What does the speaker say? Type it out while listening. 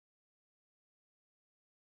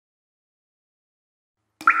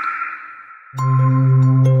So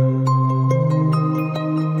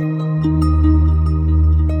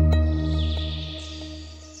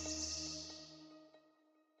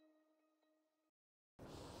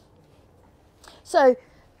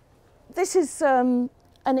this is an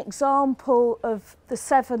example of the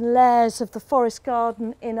 7 layers of the forest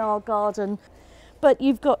garden in our garden. But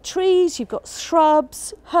you've got trees, you've got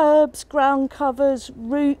shrubs, herbs, ground covers,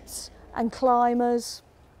 roots and climbers.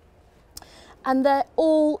 And they're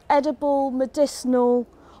all edible, medicinal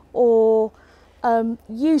or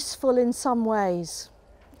useful in some ways.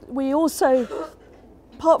 We also,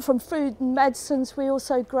 apart from food and medicines, we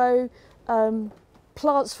also grow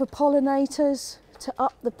plants for pollinators to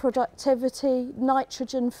up the productivity,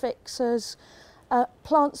 nitrogen fixers,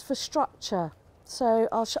 plants for structure. So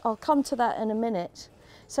I'll come to that in a minute.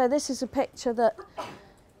 So this is a picture that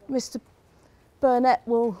Mr. Burnett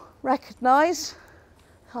will recognise.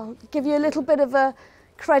 I'll give you a little bit of a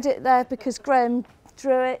credit there because Graham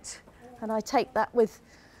drew it, and I take that with,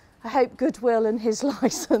 I hope, goodwill and his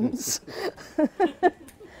licence.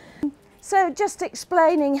 So just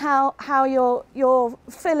explaining how you're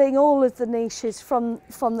filling all of the niches from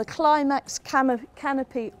the climax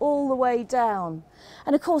canopy all the way down.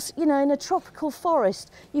 And of course, you know, in a tropical forest,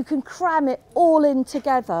 you can cram it all in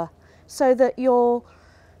together so that you're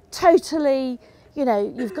totally, you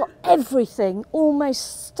know, you've got everything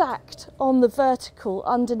almost stacked on the vertical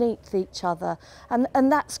underneath each other.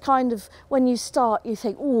 And that's kind of, when you start, you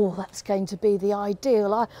think, oh, that's going to be the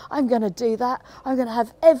ideal. I'm going to do that. I'm going to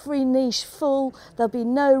have every niche full. There'll be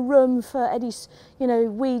no room for any, you know,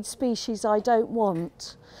 weed species I don't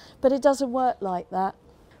want. But it doesn't work like that.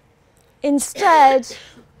 Instead,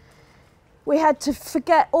 we had to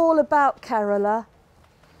forget all about Kerala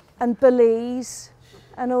and Belize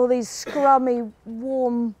and all these scrummy,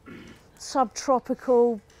 warm,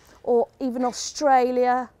 subtropical, or even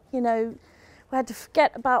Australia, you know. We had to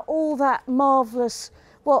forget about all that marvellous,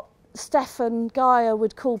 what Stefan Geyer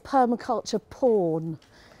would call permaculture porn.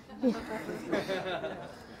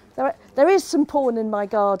 There is some porn in my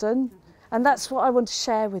garden, and that's what I want to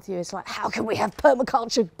share with you. It's like, how can we have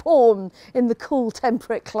permaculture porn in the cool,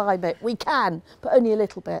 temperate climate? We can, but only a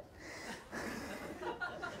little bit.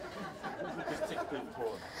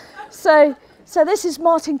 So this is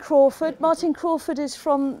Martin Crawford. Martin Crawford is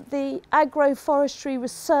from the Agroforestry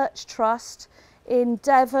Research Trust in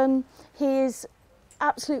Devon. He is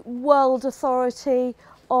absolute world authority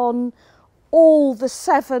on all the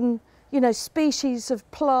 7, you know, species of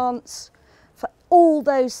plants for all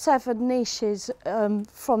those 7 niches,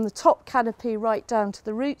 from the top canopy right down to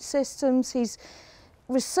the root systems. He's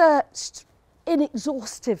researched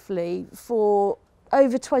inexhaustively for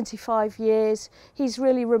over 25 years. He's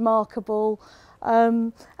really remarkable.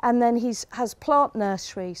 And then has plant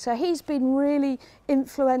nursery. So he's been really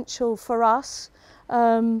influential for us.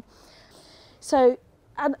 And I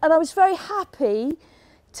was very happy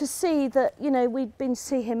to see that, you know, we'd been to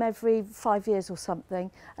see him every 5 years or something.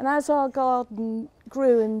 And as our garden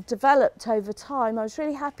grew and developed over time, I was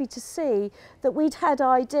really happy to see that we'd had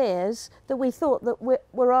ideas that we thought that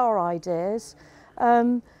were our ideas.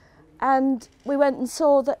 And we went and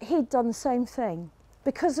saw that he'd done the same thing.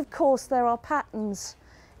 Because of course there are patterns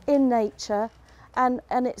in nature, and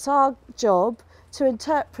it's our job to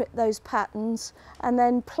interpret those patterns and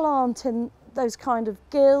then plant in those kind of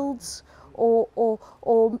guilds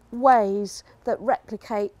or ways that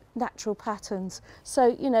replicate natural patterns.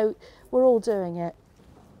 So, you know, we're all doing it.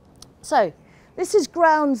 So this is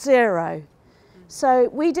ground zero. So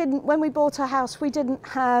we didn't, when we bought our house, we didn't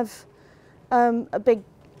have a big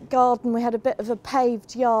garden. We had a bit of a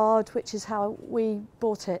paved yard, which is how we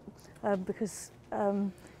bought it, because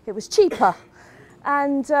it was cheaper.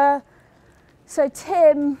 And so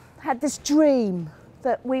Tim had this dream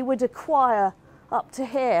that we would acquire up to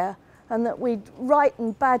here, and that we'd write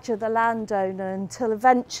and badger the landowner until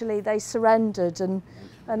eventually they surrendered and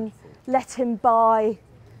let him buy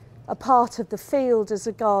a part of the field as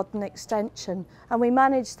a garden extension. And we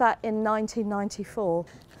managed that in 1994.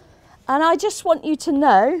 And I just want you to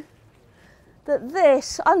know that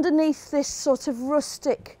this, underneath this sort of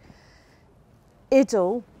rustic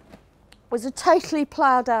idyll, was a totally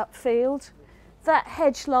ploughed out field. That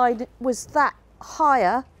hedge line was that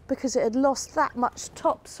higher because it had lost that much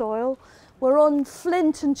topsoil. We're on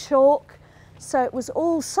flint and chalk, so it was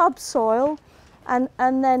all subsoil and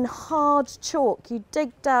then hard chalk. You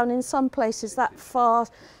dig down in some places that far,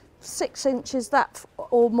 6 inches that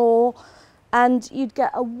or more, and you'd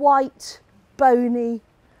get a white, bony,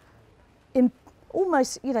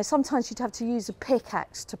 almost, you know, sometimes you'd have to use a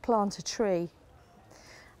pickaxe to plant a tree.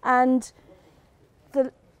 And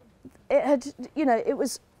it had, you know, it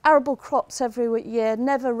was arable crops every year,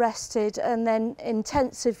 never rested, and then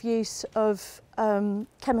intensive use of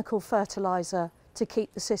chemical fertiliser to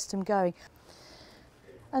keep the system going.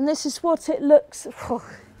 And this is what it looks.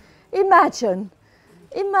 Imagine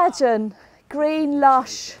green,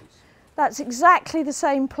 lush. That's exactly the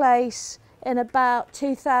same place in about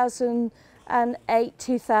 2008,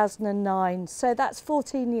 2009. So that's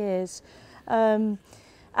 14 years. And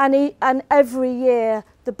every year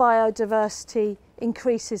the biodiversity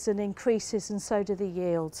increases and increases, and so do the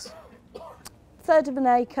yields. Third of an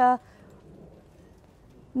acre,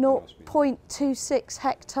 0.26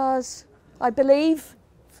 hectares, I believe,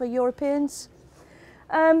 for Europeans.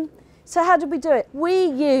 So how did we do it? We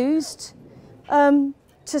used,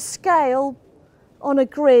 to scale on a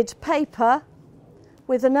grid, paper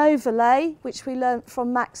with an overlay, which we learnt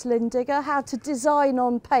from Max Lindiger, how to design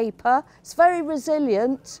on paper. It's very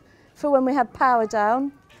resilient for when we have power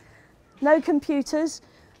down. No computers.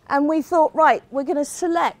 And we thought, right, we're going to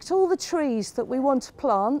select all the trees that we want to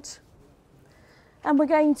plant, and we're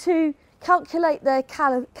going to calculate their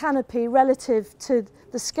canopy relative to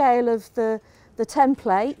the scale of the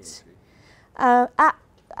template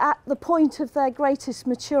at the point of their greatest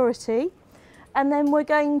maturity, and then we're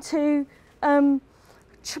going to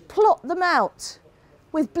plot them out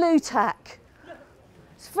with blue tack.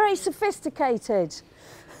 It's very sophisticated.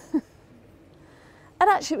 And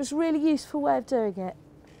actually it was a really useful way of doing it.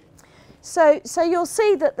 So you'll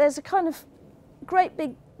see that there's a kind of great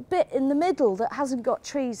big bit in the middle that hasn't got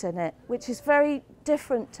trees in it, which is very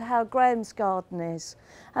different to how Graham's garden is.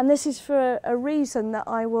 And this is for a reason that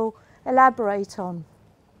I will elaborate on.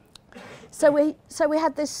 So we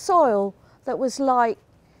had this soil that was like,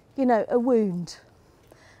 you know, a wound.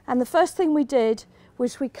 And the first thing we did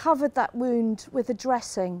was we covered that wound with a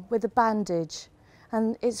dressing, with a bandage.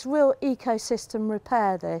 And it's real ecosystem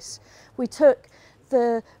repair, this. We took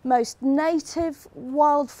the most native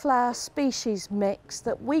wildflower species mix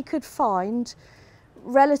that we could find,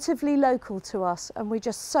 relatively local to us, and we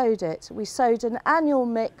just sowed it. We sowed an annual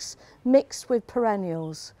mix mixed with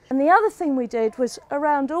perennials. And the other thing we did was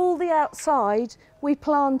around all the outside we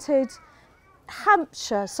planted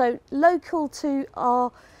Hampshire, so local to our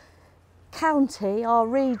county, our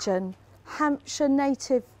region, Hampshire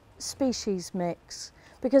native species mix,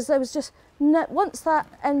 because there was just no, once that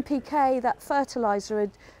NPK, that fertiliser,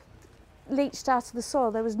 had leached out of the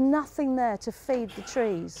soil, there was nothing there to feed the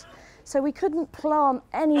trees. So we couldn't plant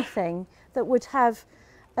anything that would have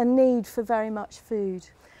a need for very much food.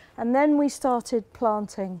 And then we started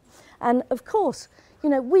planting. And of course, you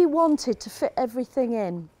know, we wanted to fit everything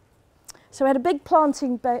in. So we had a big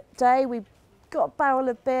planting day. We got a barrel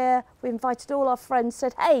of beer. We invited all our friends,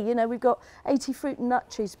 said, hey, you know, we've got 80 fruit and nut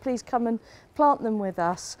trees. Please come and plant them with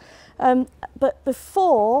us. But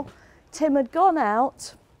before, Tim had gone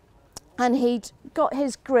out and he'd got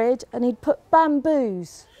his grid and he'd put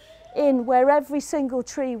bamboos in where every single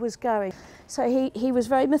tree was going. So he was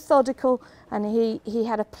very methodical, and he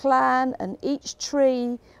had a plan, and each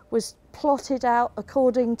tree was plotted out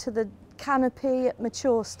according to the canopy at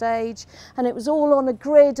mature stage, and it was all on a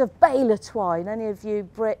grid of baler twine. Any of you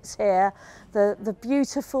Brits here, the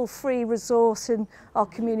beautiful free resource in our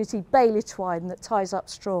community, baler twine that ties up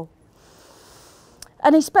straw.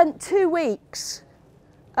 And he spent 2 weeks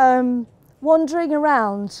wandering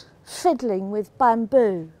around fiddling with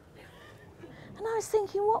bamboo. And I was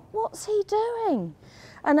thinking, what's he doing?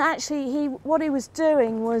 And actually what he was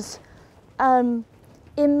doing was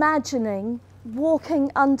imagining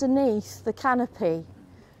walking underneath the canopy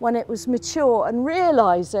when it was mature, and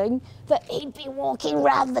realising that he'd be walking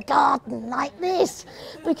round the garden like this,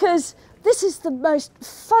 because this is the most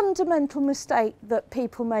fundamental mistake that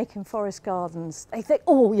people make in forest gardens. They think,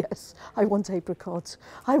 oh yes, I want apricot,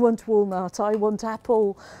 I want walnut, I want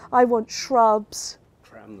apple, I want shrubs.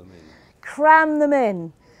 Cram them in. Cram them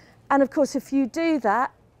in. And of course, if you do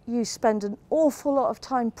that, you spend an awful lot of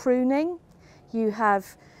time pruning. You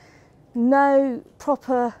have no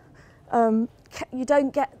proper, you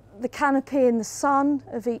don't get the canopy in the sun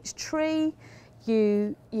of each tree.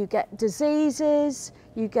 You get diseases,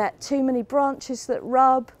 you get too many branches that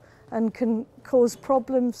rub and can cause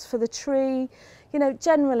problems for the tree. You know,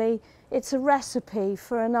 generally, it's a recipe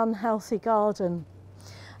for an unhealthy garden.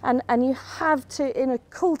 And you have to, in a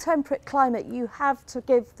cool, temperate climate, you have to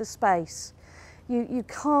give the space. You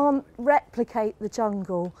can't replicate the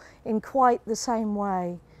jungle in quite the same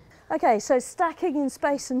way. Okay, so stacking in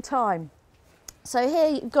space and time. So here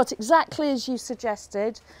you've got exactly as you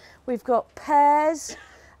suggested. We've got pears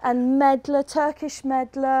and medlar, Turkish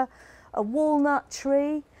medlar, a walnut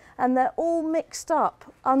tree, and they're all mixed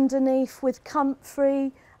up underneath with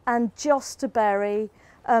comfrey and Juneberry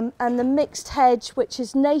and the mixed hedge, which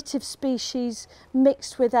is native species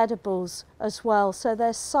mixed with edibles as well. So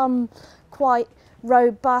there's some quite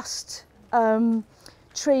robust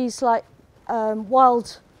trees like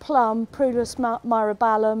wild plum, Prunus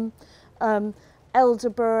myrobalum,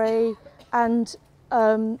 elderberry, and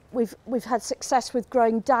we've had success with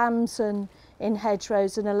growing damson in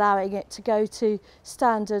hedgerows and allowing it to go to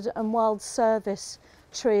standard and wild service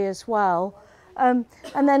tree as well. And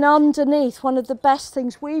then underneath, one of the best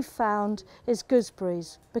things we've found is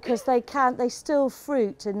gooseberries, because they still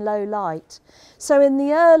fruit in low light. So in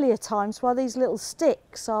the earlier times, while these little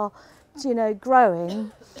sticks are, you know,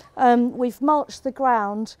 growing, we've mulched the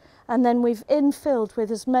ground and then we've infilled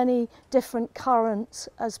with as many different currants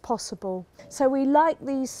as possible. So we like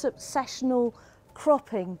these successional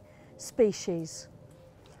cropping species.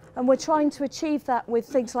 And we're trying to achieve that with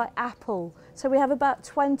things like apple. So we have about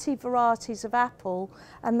 20 varieties of apple,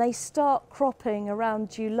 and they start cropping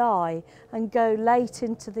around July and go late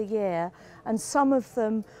into the year. And some of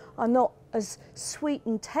them are not as sweet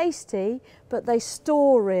and tasty, but they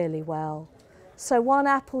store really well. So one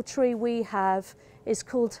apple tree we have is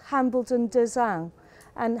called Hambledon des Uns.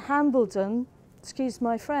 And Hambledon, excuse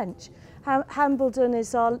my French, Hambledon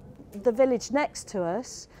is the village next to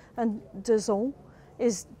us, and des Uns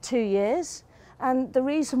is 2 years. And the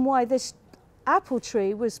reason why this apple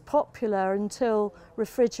tree was popular until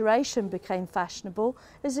refrigeration became fashionable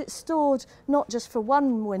is it stored not just for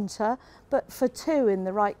one winter, but for 2 in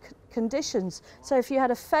the right conditions. So if you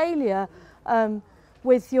had a failure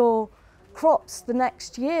with your crops the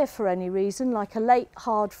next year for any reason, like a late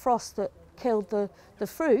hard frost that killed the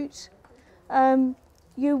fruit,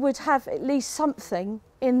 you would have at least something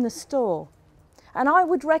in the store. And I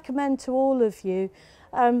would recommend to all of you,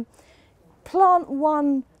 plant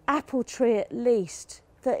one apple tree at least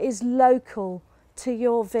that is local to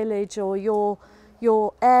your village or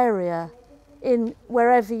your area, in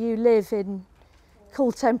wherever you live in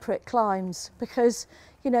cool temperate climes, because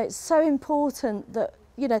you know it's so important that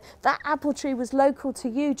you know that apple tree was local to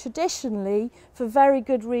you traditionally for very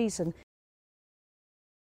good reason.